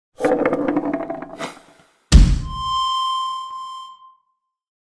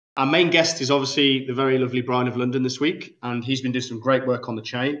our main guest is obviously the very lovely Brian of London this week, and he's been doing some great work on the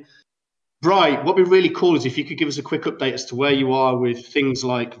chain. Brian, what would be really cool is if you could give us a quick update as to where you are with things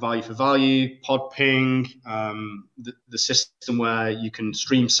like value for value, pod ping, the system where you can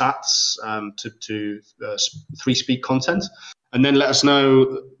stream sats to free speak content, and then let us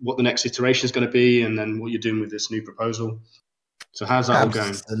know what the next iteration is going to be, and then what you're doing with this new proposal. So how's that all going?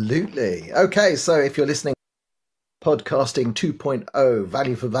 Absolutely. Okay, so if you're listening, Podcasting 2.0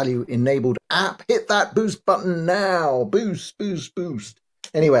 value for value enabled app, hit that boost button now. Boost, boost, boost.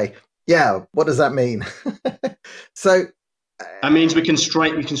 Anyway, yeah, what does that mean? So that means we can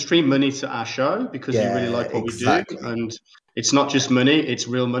stream money to our show because you really like what we do, and it's not just money, it's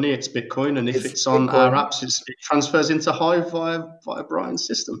real money, it's Bitcoin, and if it's on our apps, it transfers into Hive via Brian's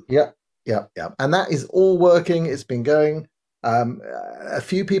system. Yeah. And that is all working. It's been going. A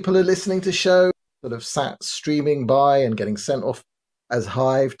few people are listening to show, sort of sat streaming by and getting sent off as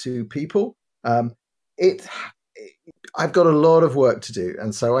Hive to people. I've got a lot of work to do,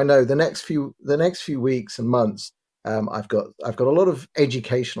 and so I know the next few weeks and months, I've got a lot of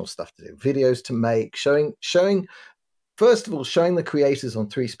educational stuff to do, videos to make, showing first of all, showing the creators on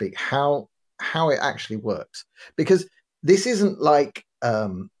 3Speak how it actually works, because this isn't like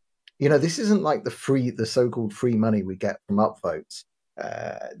this isn't like the so-called free money we get from upvotes.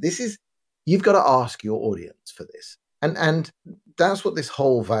 You've got to ask your audience for this. And that's what this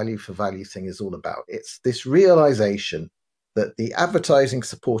whole value for value thing is all about. It's this realization that the advertising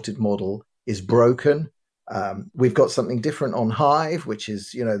supported model is broken. We've got something different on Hive, which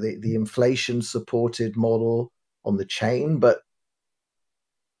is, the inflation supported model on the chain. But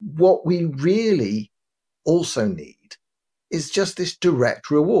what we really also need is just this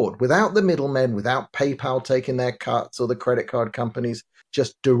direct reward without the middlemen, without PayPal taking their cuts or the credit card companies,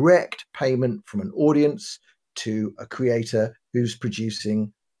 just direct payment from an audience to a creator who's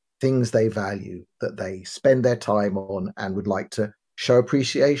producing things they value, that they spend their time on and would like to show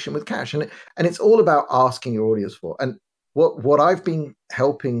appreciation with cash. And it's all about asking your audience for. And what I've been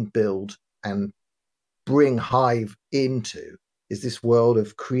helping build and bring Hive into is this world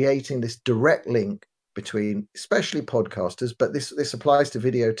of creating this direct link between especially podcasters, but this applies to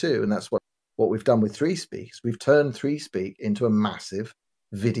video too. And that's what we've done with 3Speak. We've turned 3Speak into a massive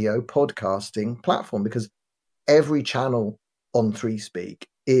video podcasting platform, because every channel on 3Speak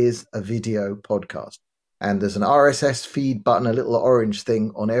is a video podcast. And there's an RSS feed button, a little orange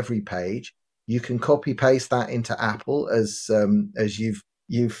thing on every page. You can copy paste that into Apple as you've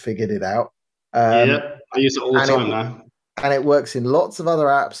figured it out. Yeah, I use it all the time now. And it works in lots of other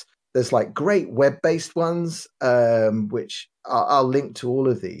apps. There's like great web-based ones, which I'll link to all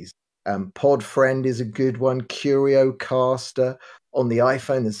of these. Podfriend is a good one. CurioCaster on the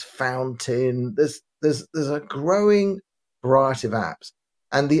iPhone. There's Fountain. There's a growing variety of apps.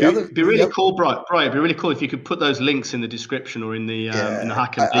 And it'd be really cool, Brian. It'd be really cool if you could put those links in the description or in the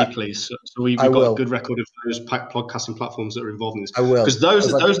Hack and Be, please. So we've got a good record of those podcasting platforms that are involved in this. I will, because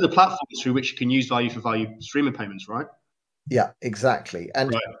those are the platforms through which you can use value for value streaming payments, right? Yeah, exactly.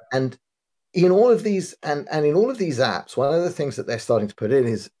 And in all of these and in all of these apps, one of the things that they're starting to put in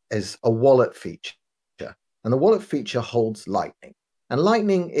is a wallet feature. And the wallet feature holds Lightning. And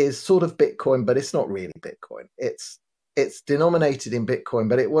Lightning is sort of Bitcoin, but it's not really Bitcoin. It's denominated in Bitcoin,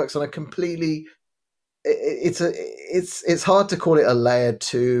 but it works on a completely it's hard to call it a layer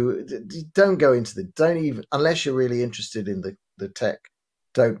 2. Don't go into don't even, unless you're really interested in the tech.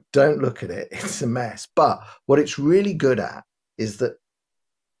 Don't look at it. It's a mess. But what it's really good at is that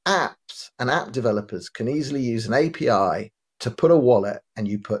apps and app developers can easily use an API to put a wallet, and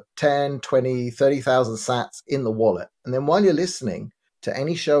you put 10, 20, 30,000 sats in the wallet. And then while you're listening to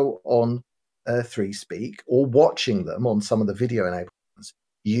any show on 3Speak or watching them on some of the video enablements,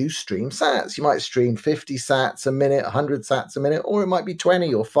 you stream sats. You might stream 50 sats a minute, 100 sats a minute, or it might be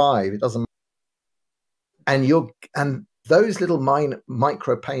 20 or 5. It doesn't matter. And those little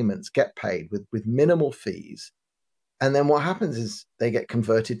micro payments get paid with minimal fees. And then what happens is they get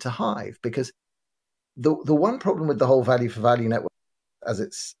converted to Hive, because the one problem with the whole value for value network as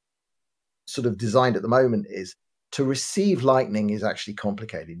it's sort of designed at the moment is to receive Lightning is actually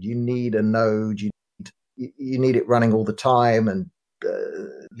complicated. You need a node, you need it running all the time, and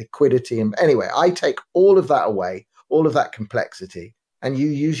liquidity. And anyway, I take all of that away, all of that complexity, and you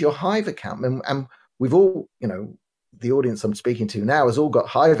use your Hive account. And we've all, the audience I'm speaking to now has all got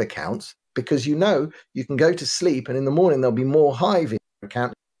Hive accounts, because you can go to sleep and in the morning there'll be more Hive in your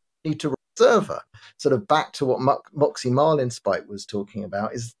account. You need to run a server. Sort of back to what Moxie Marlinspike was talking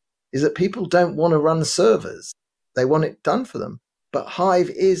about is that people don't want to run servers. They want it done for them. But Hive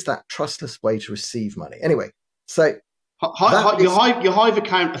is that trustless way to receive money. Anyway, so That is Your Hive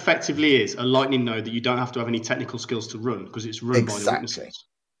account effectively is a Lightning node that you don't have to have any technical skills to run because it's run by the exactly. witnesses. You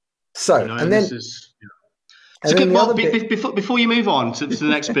So, know, and this then is. So and then good. the Well, other bit, before you move on to the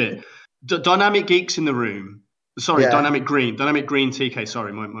next bit, Dynamic Geeks in the room. Sorry, yeah, Dynamic Green TK.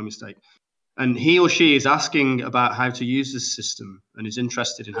 Sorry, my mistake. And he or she is asking about how to use this system and is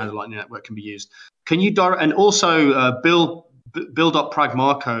interested in how the Lightning Network can be used. Can you direct? And also,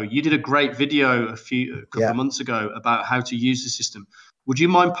 Bill.Pragmarco, you did a great video a couple yeah. of months ago about how to use the system. Would you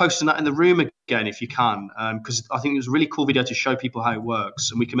mind posting that in the room again if you can? Because I think it was a really cool video to show people how it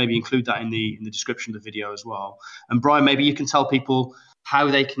works, and we can maybe include that in the description of the video as well. And Brian, maybe you can tell people how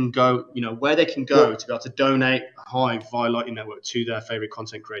they can go, where they can go Well, to be able to donate Hive via Lightning Network to their favorite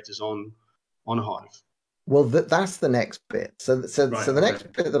content creators on Hive. well, that's the next bit. So Right. the Okay.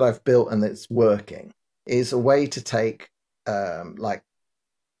 next bit that I've built and that's working is a way to take like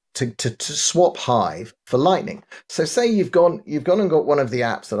to swap Hive for Lightning. So say you've gone and got one of the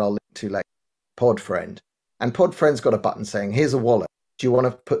apps that I'll link to later, Podfriend, and Podfriend's got a button saying, "Here's a wallet. Do you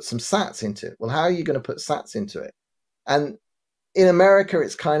want to put some Sats into it?" Well, how are you going to put Sats into it? And in America,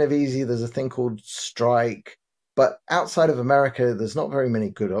 it's kind of easy. There's a thing called Strike, but outside of America, there's not very many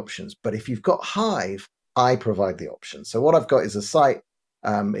good options. But if you've got Hive, I provide the option. So what I've got is a site.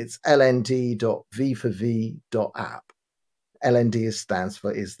 It's lnd.v4v.app. LND stands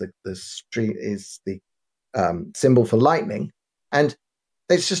for is the symbol for Lightning, and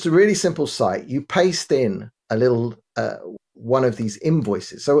it's just a really simple site. You paste in a little one of these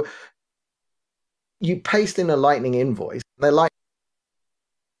invoices. So you paste in a Lightning invoice. They're like,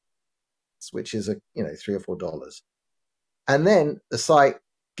 which is $3 or $4, and then the site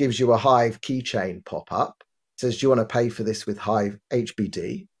gives you a Hive keychain pop up. It says, "Do you want to pay for this with Hive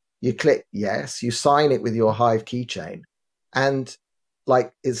HBD?" You click yes. You sign it with your Hive keychain. And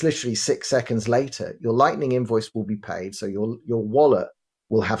like it's literally 6 seconds later, your Lightning invoice will be paid. So your wallet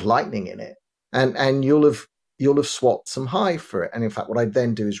will have Lightning in it, and you'll have swapped some Hive for it. And in fact, what I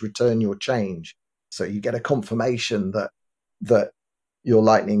then do is return your change, so you get a confirmation that your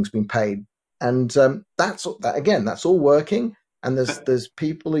Lightning's been paid. And that's all working. And there's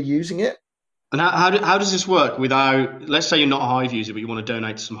people are using it. And how does this work without, let's say you're not a Hive user, but you want to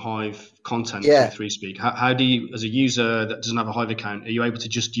donate some Hive content through Yeah, ThreeSpeak? How do you, as a user that doesn't have a Hive account, are you able to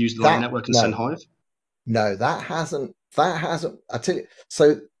just use the Lightning that Network and send no, Hive? no, that hasn't. I tell you.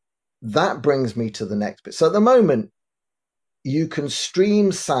 So that brings me to the next bit. So at the moment, you can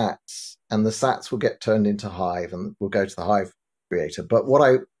stream Sats, and the Sats will get turned into Hive, and will go to the Hive creator. But what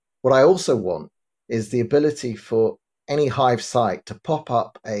I also want is the ability for any Hive site to pop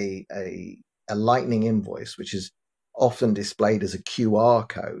up a Lightning invoice, which is often displayed as a QR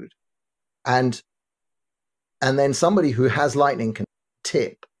code, and then somebody who has Lightning can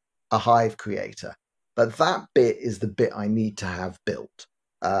tip a Hive creator. But that bit is the bit I need to have built.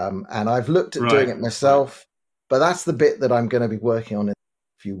 And I've looked at doing it myself, but that's the bit that I'm going to be working on in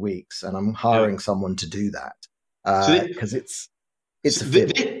a few weeks, and I'm hiring someone to do that because it's a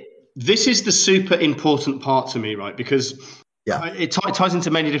fiddle. This is the super important part to me, right? Because it ties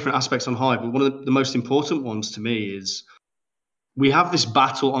into many different aspects on Hive, but one of the most important ones to me is we have this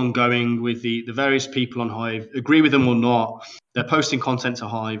battle ongoing with the various people on Hive, agree with them or not. They're posting content to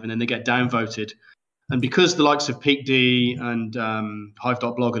Hive, and then they get downvoted. And because the likes of PeakD and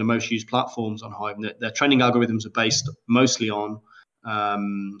Hive.blog are the most used platforms on Hive, their trending algorithms are based mostly on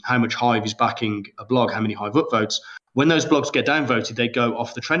how much Hive is backing a blog, how many Hive upvotes. When those blogs get downvoted, they go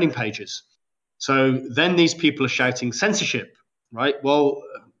off the trending pages. So then these people are shouting censorship, right? Well,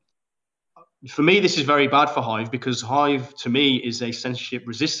 for me, this is very bad for Hive because Hive, to me, is a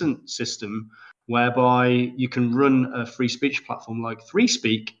censorship-resistant system whereby you can run a free speech platform like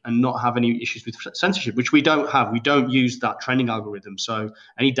ThreeSpeak and not have any issues with censorship, which we don't have. We don't use that trending algorithm. So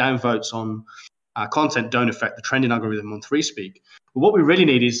any downvotes on our content don't affect the trending algorithm on ThreeSpeak. But what we really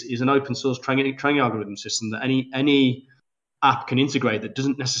need is an open source trending algorithm system that any app can integrate that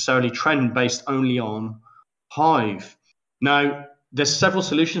doesn't necessarily trend based only on Hive. Now, there's several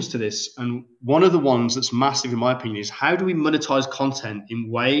solutions to this, and one of the ones that's massive in my opinion is how do we monetize content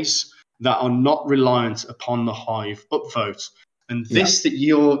in ways that are not reliant upon the Hive upvote? And this that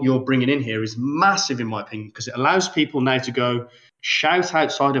you're bringing in here is massive in my opinion because it allows people now to go shout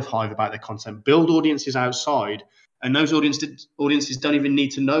outside of Hive about their content, build audiences outside, and those audiences don't even need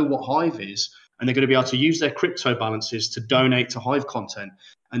to know what Hive is, and they're going to be able to use their crypto balances to donate to Hive content.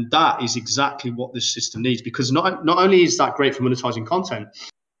 And that is exactly what this system needs, because not only is that great for monetizing content,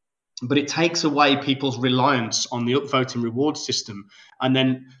 but it takes away people's reliance on the upvoting reward system and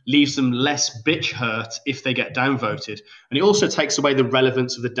then leaves them less bitch hurt if they get downvoted. And it also takes away the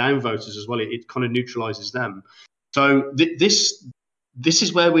relevance of the downvoters as well. It kind of neutralizes them. So this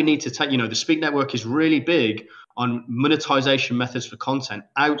is where we need to take. The Speak Network is really big on monetization methods for content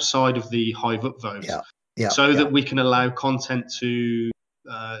outside of the Hive upvote, so that we can allow content to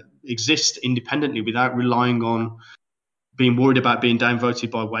exist independently without relying on being worried about being downvoted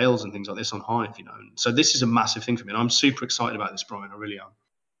by whales and things like this on Hive. So this is a massive thing for me, and I'm super excited about this, Brian. I really am.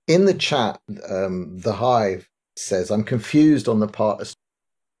 In the chat, the Hive says, "I'm confused on the part of,"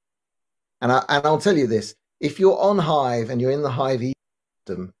 and I'll tell you this: if you're on Hive and you're in the Hive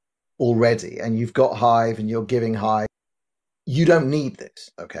ecosystem already, and you've got Hive and you're giving Hive, you don't need this,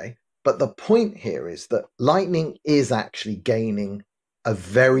 okay? But the point here is that Lightning is actually gaining a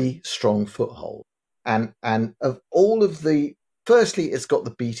very strong foothold, and of all of the, firstly, it's got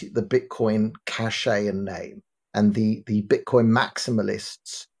the Bitcoin cachet and name, and the Bitcoin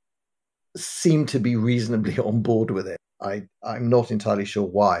maximalists seem to be reasonably on board with it. I'm not entirely sure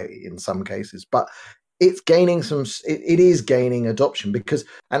why in some cases, but it's gaining it is gaining adoption because,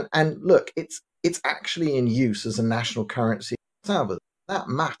 and look, it's actually in use as a national currency. That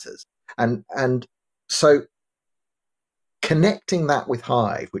matters. And so connecting that with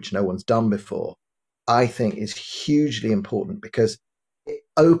Hive, which no one's done before, I think is hugely important because it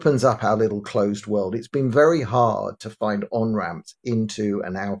opens up our little closed world. It's been very hard to find on-ramps into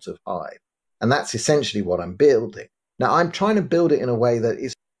and out of Hive. And that's essentially what I'm building. Now, I'm trying to build it in a way that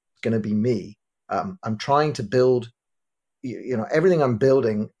is going to be me. I'm trying to build, everything I'm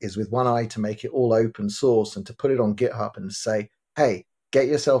building is with one eye to make it all open source and to put it on GitHub and say, hey, get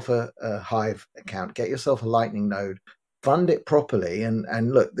yourself a Hive account, get yourself a Lightning node, fund it properly.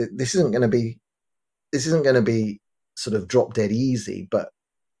 And look, this isn't going to be sort of drop dead easy, but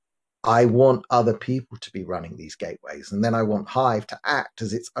I want other people to be running these gateways. And then I want Hive to act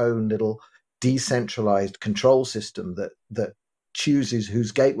as its own little decentralized control system that chooses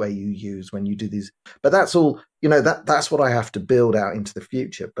whose gateway you use when you do these. But that's all, that's what I have to build out into the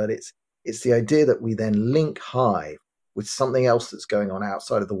future. But it's the idea that we then link Hive with something else that's going on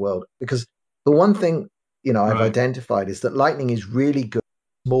outside of the world. Because the one thing, I've identified is that Lightning is really good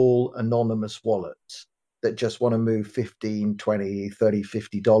at small anonymous wallets that just want to move $15, $20, $30,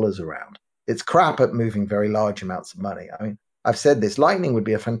 $50 around. It's crap at moving very large amounts of money. I mean, I've said this, Lightning would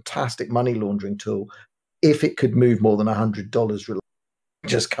be a fantastic money laundering tool if it could move more than $100.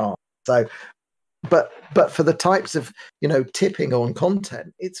 Just can't. So, but for the types of, tipping on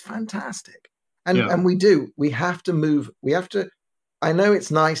content, it's fantastic. And we have to move. I know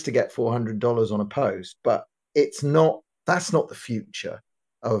it's nice to get $400 on a post, but that's not the future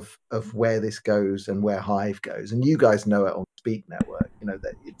of where this goes and where Hive goes. And you guys know it on Speak Network,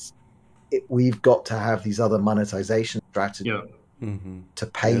 that we've got to have these other monetization strategies to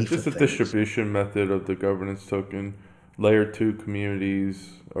pay for just a things. Distribution method of the governance token. Layer 2 communities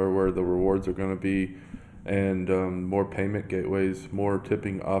are where the rewards are going to be, and more payment gateways, more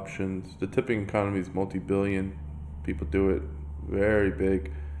tipping options. The tipping economy is multi-billion. People do it very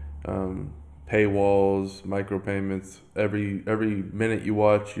big. Paywalls, micropayments. Every minute you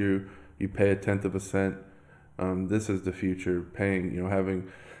watch, you pay 1/10 of a cent. This is the future. Paying, having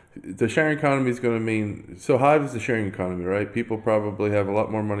the sharing economy is going to mean. So Hive is the sharing economy, right? People probably have a lot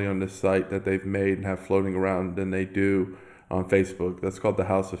more money on this site that they've made and have floating around than they do on Facebook. That's called the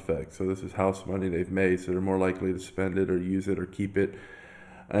house effect. So this is house money they've made, so they're more likely to spend it or use it or keep it.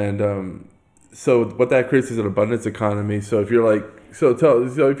 And so what that creates is an abundance economy. So if you're like, so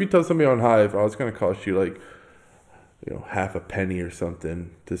if you tell somebody on Hive, oh, it's going to cost you like, half a penny or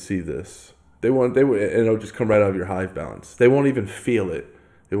something to see this, and it'll just come right out of your Hive balance. They won't even feel it.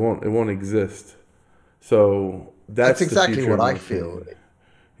 It won't exist. So that's exactly what I feel.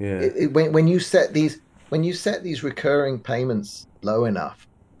 Yeah. When you set these recurring payments low enough,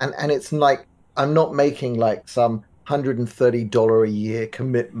 and it's like, I'm not making like some $130 a year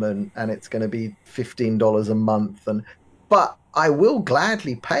commitment and it's going to be $15 a month, but I will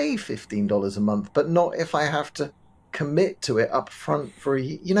gladly pay $15 a month, but not if I have to commit to it up front for a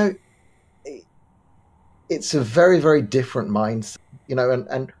year. It's a very, very different mindset,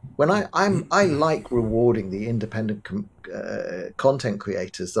 and when I like rewarding the independent content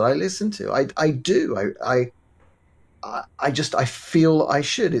creators that I listen to. I do. I feel I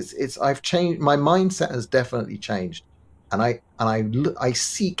should. I've changed. My mindset has definitely changed, and I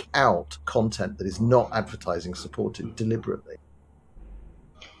seek out content that is not advertising supported deliberately.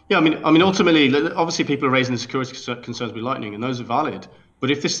 Yeah, I mean, ultimately, obviously, people are raising the security concerns with Lightning, and those are valid. But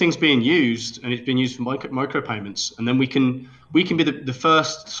if this thing's being used and it's being used for micropayments, and then we can be the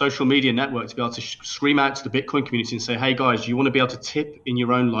first social media network to be able to scream out to the Bitcoin community and say, hey guys, you want to be able to tip in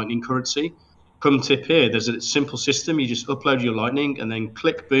your own Lightning currency? Come tip here. There's a simple system. You just upload your Lightning and then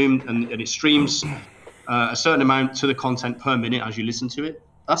click, boom, and it streams a certain amount to the content per minute as you listen to it.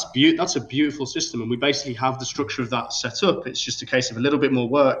 That's a beautiful system, and we basically have the structure of that set up. It's just a case of a little bit more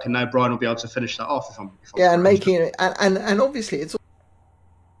work, and now Brian will be able to finish that off. If I'm and making it, and obviously it's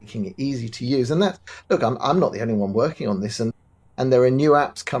making it easy to use. And look, I'm not the only one working on this, and there are new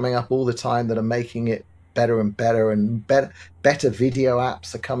apps coming up all the time that are making it better and better, and better video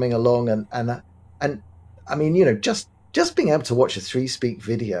apps are coming along, and I mean, you know, just being able to watch a 3Speak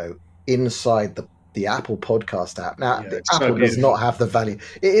video inside the Apple Podcast app. Now, Apple does not have the value.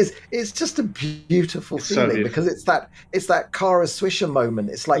 It's just a beautiful feeling, because it's that Kara Swisher moment.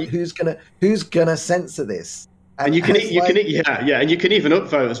 It's like, who's gonna censor this? And you can and you can even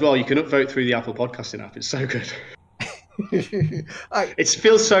upvote as well. You can upvote through the Apple Podcasting app. It's so good. It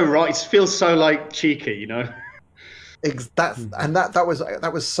feels so right. It feels so like cheeky, you know.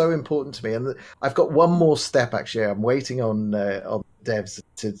 That was so important to me. And I've got one more step, actually. I'm waiting on devs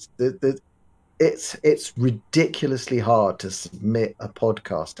to. It's ridiculously hard to submit a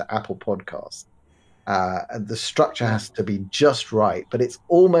podcast to Apple Podcasts. And the structure has to be just right, but it's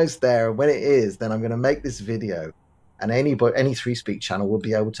almost there. When it is, then I'm going to make this video, and any 3Speak channel will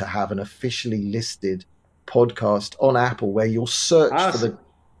be able to have an officially listed podcast on Apple, where you'll search for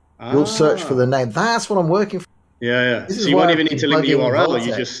the name. That's what I'm working for. Yeah. So you won't even need to link the URL, or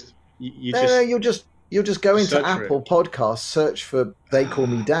you'll just go into Apple Podcasts, search for "They Call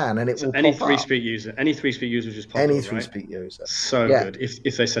Me Dan," and it will any pop 3Speak user. Any 3Speak user just pop any up, 3Speak user. So good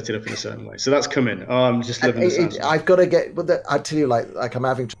if they set it up in a certain way. So that's coming. Oh, I'm just living this out. I've got to get. But I tell you, like I'm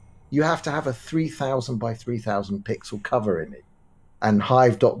having. You have to have a 3,000 by 3,000 pixel cover image, and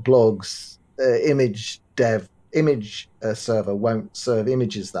Hive.blog's image server won't serve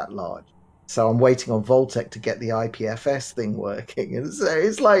images that large. So I'm waiting on Voltec to get the IPFS thing working, and so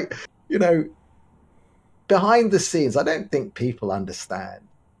it's like, you know. Behind the scenes, I don't think people understand.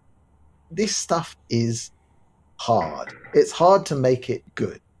 This stuff is hard. It's hard to make it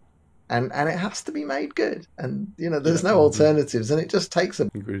good, and it has to be made good. And you know, there's no alternatives, and it just takes a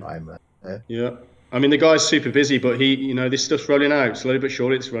time. Yeah, I mean, the guy's super busy, but this stuff's rolling out slowly but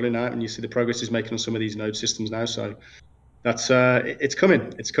surely. It's rolling out, and you see the progress he's making on some of these node systems now. So that's it's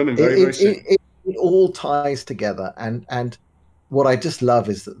coming. It's coming very soon. It all ties together, and what I just love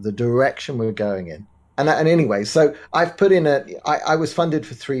is that the direction we're going in. And anyway, so I've put in I was funded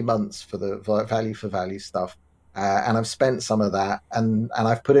for 3 months for the value for value stuff, and I've spent some of that, and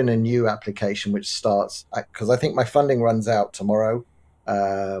I've put in a new application which starts, because I think my funding runs out tomorrow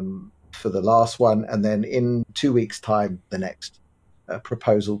for the last one, and then in 2 weeks' time the next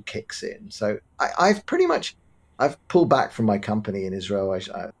proposal kicks in. So I've pulled back from my company in Israel.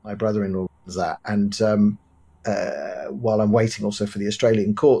 My brother-in-law does that, and while I'm waiting also for the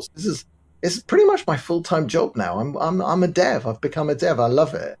Australian courts, it's pretty much my full-time job now. I'm a dev. I've become a dev. I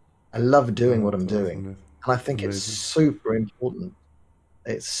love it. I love doing what I'm doing. And I think it's super important.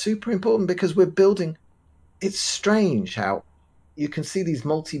 It's super important because we're building. It's strange how you can see these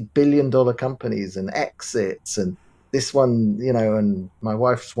multi-billion-dollar companies and exits, and this one, you know, and my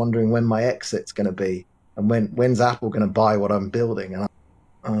wife's wondering when my exit's going to be, and when's Apple going to buy what I'm building, and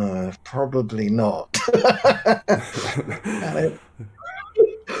I'm probably not.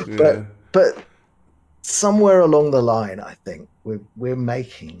 But somewhere along the line, I think we're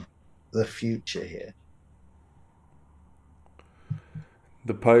making the future here.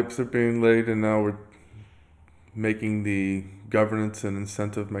 The pipes are being laid, and now we're making the governance and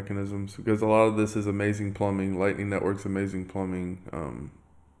incentive mechanisms, because a lot of this is amazing plumbing. Lightning Network's amazing plumbing,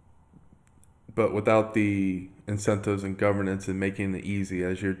 but without the incentives and governance and making it easy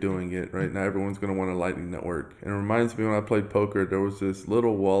as you're doing it right now, everyone's going to want a Lightning Network. And it reminds me, when I played poker, there was this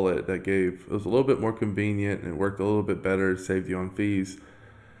little wallet that it was a little bit more convenient, and it worked a little bit better, saved you on fees.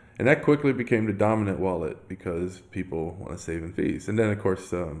 And that quickly became the dominant wallet because people want to save in fees. And then, of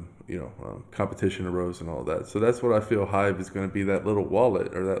course, competition arose and all that. So that's what I feel Hive is going to be, that little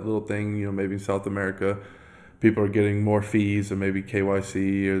wallet, or that little thing, you know, maybe in South America, people are getting more fees, or maybe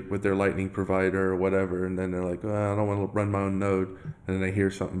KYC or with their Lightning provider or whatever. And then they're like, I don't want to run my own node. And then they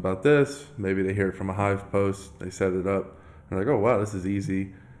hear something about this. Maybe they hear it from a Hive post. They set it up. They're like, oh, wow, this is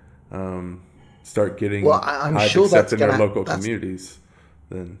easy. Start getting I'm Hive sure accepted in their local communities.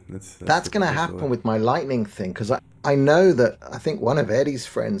 Then that's going to happen with my Lightning thing, because I know that I think one of Eddie's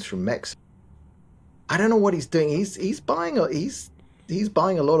friends from Mexico, I don't know what he's doing. He's buying a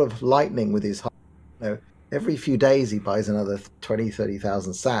lot of Lightning with his, you know, every few days he buys another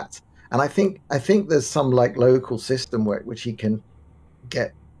 30,000 sats, and I think there's some like local system which he can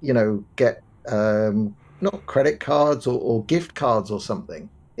get not credit cards or gift cards or something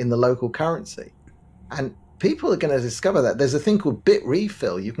in the local currency, and people are going to discover that there's a thing called Bit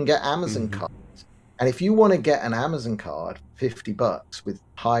Refill. You can get Amazon cards, And if you want to get an Amazon card, $50 with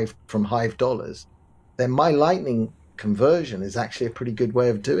Hive from Hive dollars, then my Lightning conversion is actually a pretty good way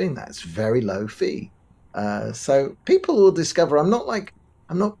of doing that. It's very low fee. So people will discover. I'm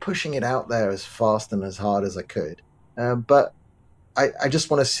not pushing it out there as fast and as hard as I could, but I just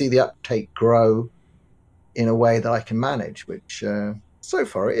want to see the uptake grow in a way that I can manage, which so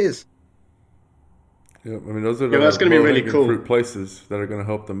far it is. Yeah, I mean, those are that's the going to be really cool. fruit places that are going to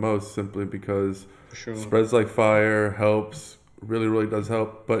help the most, simply because Sure. spreads like fire helps, really does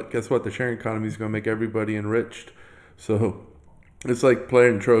help. But guess what? The sharing economy is going to make everybody enriched. So it's like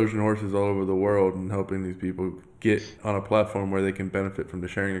playing Trojan horses all over the world and helping these people get on a platform where they can benefit from the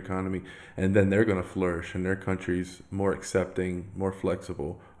sharing economy, and then they're going to flourish, and their countries, more accepting, more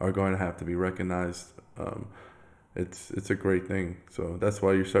flexible, are going to have to be recognized. It's a great thing. So that's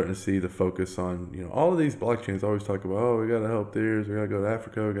why you're starting to see the focus on, all of these blockchains always talk about, oh, we got to help theirs, we got to go to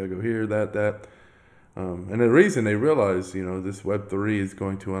Africa, we got to go here, that. And the reason they realize, this Web3 is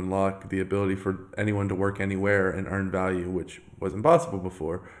going to unlock the ability for anyone to work anywhere and earn value, which wasn't possible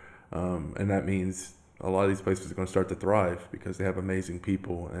before. And that means a lot of these places are going to start to thrive because they have amazing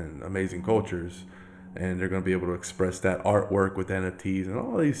people and amazing cultures. And they're going to be able to express that artwork with NFTs and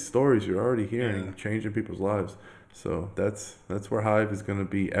all these stories you're already hearing, changing people's lives. So that's where Hive is going to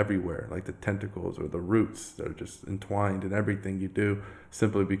be everywhere, like the tentacles or the roots that are just entwined in everything you do,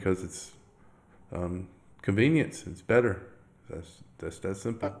 simply because it's convenience. It's better. That's that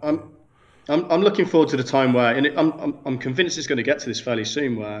simple. I'm looking forward to the time where, and I'm convinced it's going to get to this fairly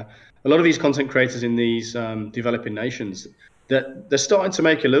soon, where a lot of these content creators in these developing nations, that they're starting to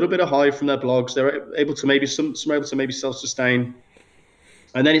make a little bit of Hive from their blogs. They're able to maybe some are able to maybe self-sustain,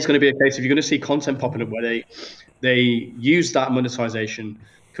 and then it's going to be a case of you're going to see content popping up where they use that monetization,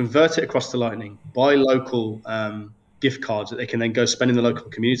 convert it across to Lightning, buy local gift cards that they can then go spend in the local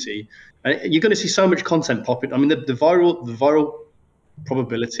community, and you're going to see so much content popping. I mean, the viral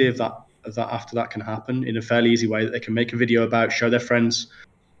probability of that after that can happen in a fairly easy way that they can make a video about, show their friends.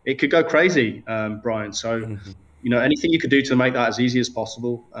 It could go crazy, Brian. So, anything you could do to make that as easy as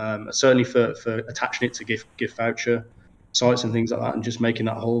possible, certainly for attaching it to gift voucher sites and things like that, and just making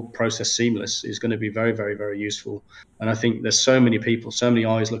that whole process seamless is going to be very, very, very useful. And I think there's so many people, so many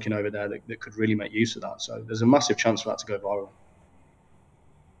eyes looking over there that could really make use of that. So there's a massive chance for that to go viral.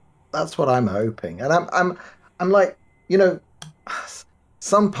 That's what I'm hoping. And I'm like,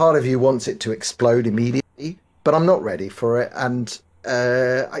 some part of you wants it to explode immediately, but I'm not ready for it. And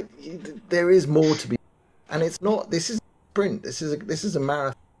there is more to be, and it's not. This is a sprint. This is a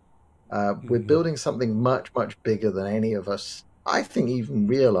marathon. We're building something much, much bigger than any of us, I think, even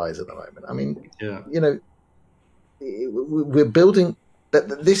realize at the moment. I mean, we're building.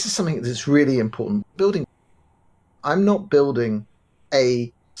 This is something that's really important. I'm not building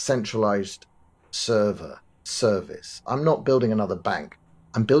a centralized service. I'm not building another bank.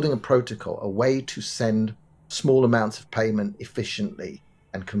 I'm building a protocol, a way to send small amounts of payment efficiently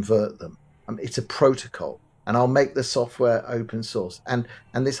and convert them. It's a protocol, and I'll make the software open source. And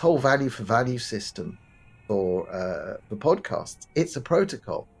this whole value for value system for podcasts, it's a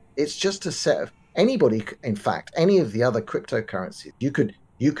protocol. It's just a set of anybody. In fact, any of the other cryptocurrencies, you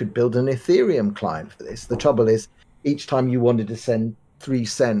could build an Ethereum client for this. The trouble is, each time you wanted to send 3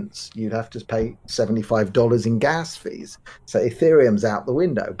 cents, you'd have to pay $75 in gas fees. So Ethereum's out the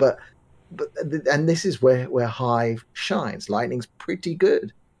window. But this is where Hive shines. Lightning's pretty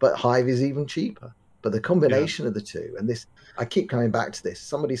good, but Hive is even cheaper. But the combination of the two, and this, I keep coming back to this.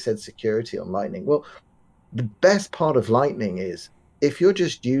 Somebody said security on Lightning. Well, the best part of Lightning is if you're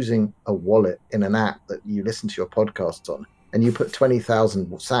just using a wallet in an app that you listen to your podcasts on, and you put 20,000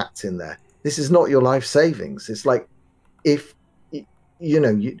 sats in there, this is not your life savings. It's like, if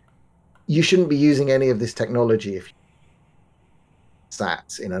you shouldn't be using any of this technology if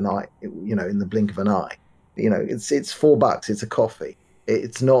sats in an eye, in the blink of an eye. It's $4. It's a coffee.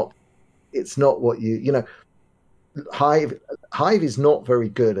 It's not what Hive is not very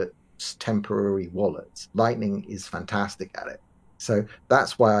good at temporary wallets. Lightning is fantastic at it. So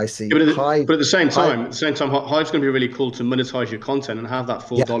that's why I see Hive. But at the same time, Hive's going to be really cool to monetize your content and have that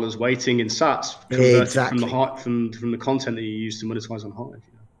 $4 waiting in sats converted from the content that you use to monetize on Hive.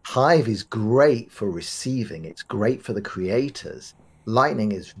 Hive is great for receiving. It's great for the creators.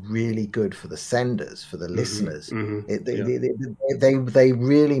 Lightning is really good for the senders, for the listeners. They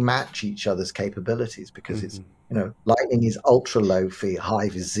really match each other's capabilities because it's Lightning is ultra low fee,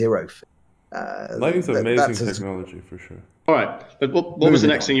 Hive is zero fee. Lightning's amazing technology for sure. All right, but what was the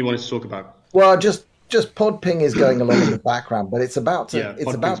next thing you wanted to talk about? Well, just Podping is going along in the background, but it's about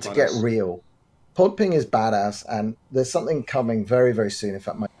to get real. Podping is badass, and there's something coming very, very soon. In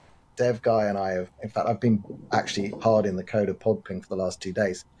fact, my dev guy and I have, in fact, I've been actually hard in the code of Podping for the last 2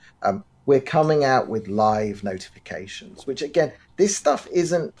 days. We're coming out with live notifications, which again, this stuff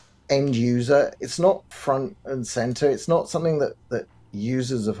isn't end user. It's not front and center. It's not something that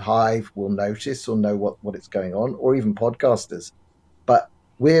users of Hive will notice or know what it's going on, or even podcasters. But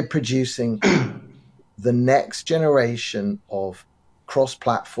we're producing the next generation of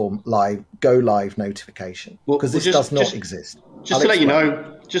cross-platform go live notification, because this does not exist. Just to let you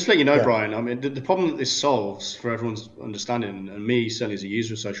know, yeah. Brian, I mean, the problem that this solves for everyone's understanding, and me certainly as a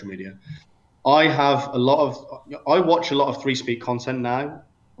user of social media, I watch a lot of 3Speak content now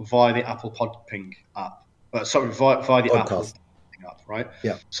via the Apple Podping app. Via the Podcast. Apple Podping app, right?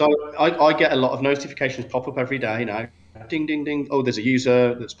 Yeah. So I get a lot of notifications pop up every day now. Ding, ding, ding. Oh, there's a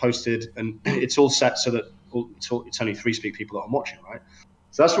user that's posted, and it's all set so that it's only 3Speak people that I'm watching, right?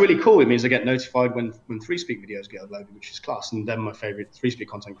 So that's really cool. It means I get notified when 3Speak videos get uploaded, which is class, and they're my favorite 3Speak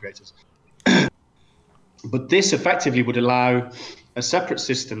content creators. But this effectively would allow a separate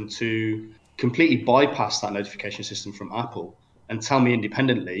system to completely bypass that notification system from Apple and tell me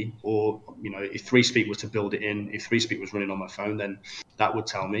independently, or, you know, if 3Speak was to build it in, if 3Speak was running on my phone, then that would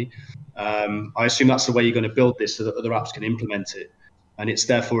tell me. I assume that's the way you're going to build this so that other apps can implement it. And it's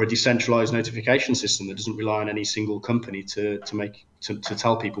therefore a decentralized notification system that doesn't rely on any single company to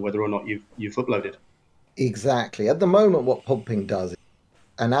tell people whether or not you've uploaded. Exactly. At the moment, what Podping does,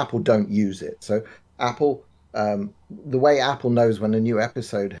 and Apple don't use it. So Apple, the way Apple knows when a new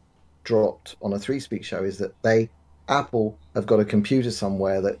episode dropped on a 3Speak show is that Apple have got a computer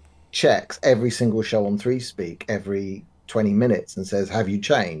somewhere that checks every single show on 3Speak every 20 minutes and says, have you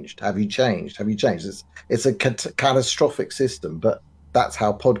changed? Have you changed? Have you changed? It's a catastrophic system, but that's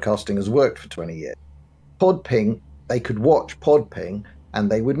how podcasting has worked for 20 years. Podping, they could watch Podping and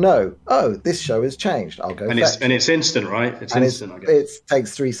they would know, oh, this show has changed. I'll go fetch it. And it's instant, right? It's instant, I guess. It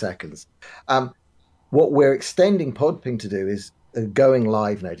takes 3 seconds. What we're extending Podping to do is a going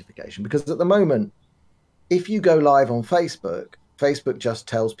live notification, because at the moment, if you go live on Facebook, Facebook just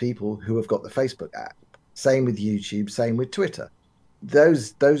tells people who have got the Facebook app. Same with YouTube, same with Twitter.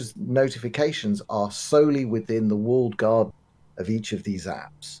 Those notifications are solely within the walled garden of each of these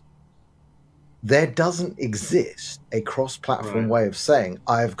apps. There doesn't exist a cross-platform way of saying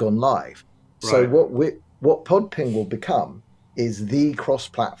I've gone live. So what Podping will become is the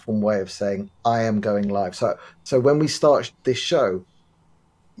cross-platform way of saying I am going live. So when we start this show,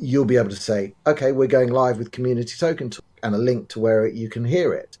 you'll be able to say, okay, we're going live with Community Token Talk, and a link to where you can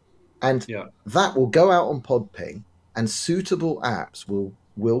hear it. And that will go out on Podping, and suitable apps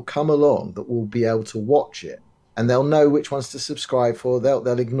will come along that will be able to watch it, and they'll know which ones to subscribe for.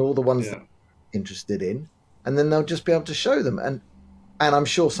 They'll ignore the ones that they're interested in, and then they'll just be able to show them. And I'm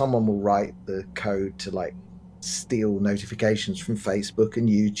sure someone will write the code to like steal notifications from Facebook and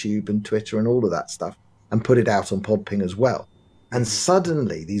YouTube and Twitter and all of that stuff and put it out on Podping as well. And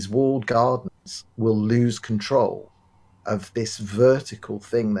suddenly these walled gardens will lose control of this vertical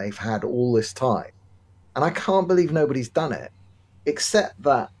thing they've had all this time. And I can't believe nobody's done it, except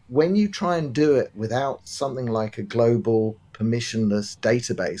that when you try and do it without something like a global permissionless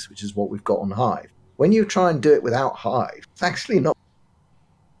database, which is what we've got on Hive, when you try and do it without Hive, it's actually not.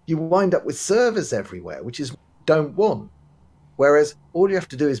 You wind up with servers everywhere, which is what you don't want. Whereas all you have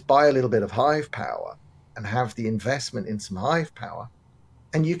to do is buy a little bit of Hive power and have the investment in some Hive power,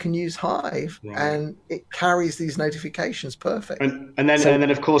 and you can use Hive, and it carries these notifications perfect. And then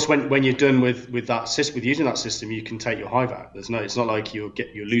of course when you're done with that system, with using that system, you can take your Hive out. It's not like you're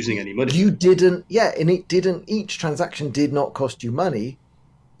losing any money. You didn't, and it didn't. Each transaction did not cost you money.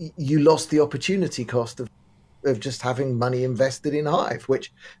 You lost the opportunity cost of just having money invested in Hive,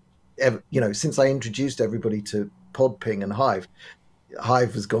 which, since I introduced everybody to Podping and Hive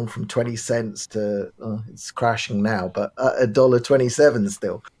has gone from 20 cents to it's crashing now, but $1.27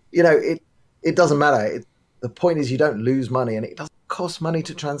 still. It doesn't matter. The point is you don't lose money, and it doesn't cost money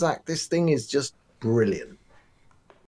to transact. This thing is just brilliant.